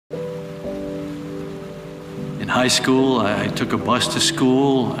high school, I took a bus to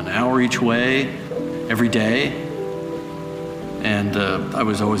school, an hour each way, every day. And I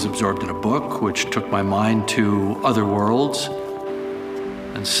was always absorbed in a book, which took my mind to other worlds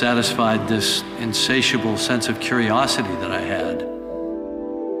and satisfied this insatiable sense of curiosity that I had.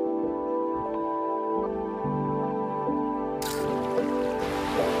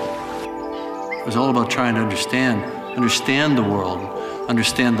 It was all about trying to understand the world,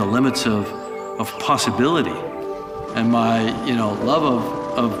 understand the limits of possibility. And my, love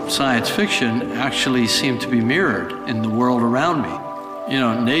of science fiction actually seemed to be mirrored in the world around me.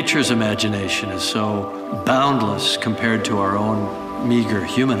 Nature's imagination is so boundless compared to our own meager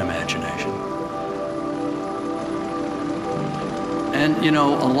human imagination. And,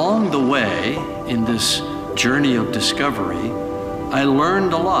 along the way, in this journey of discovery, I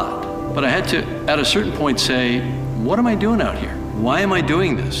learned a lot. But I had to, at a certain point, say, what am I doing out here? Why am I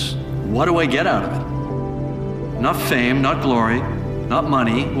doing this? What do I get out of it? Not fame, not glory, not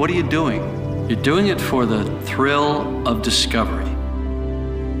money. What are you doing? You're doing it for the thrill of discovery.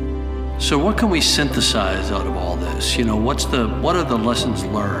 So what can we synthesize out of all this? What are the lessons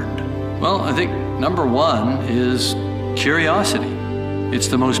learned? Well, I think number one is curiosity. It's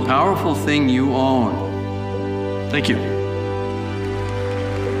the most powerful thing you own. Thank you.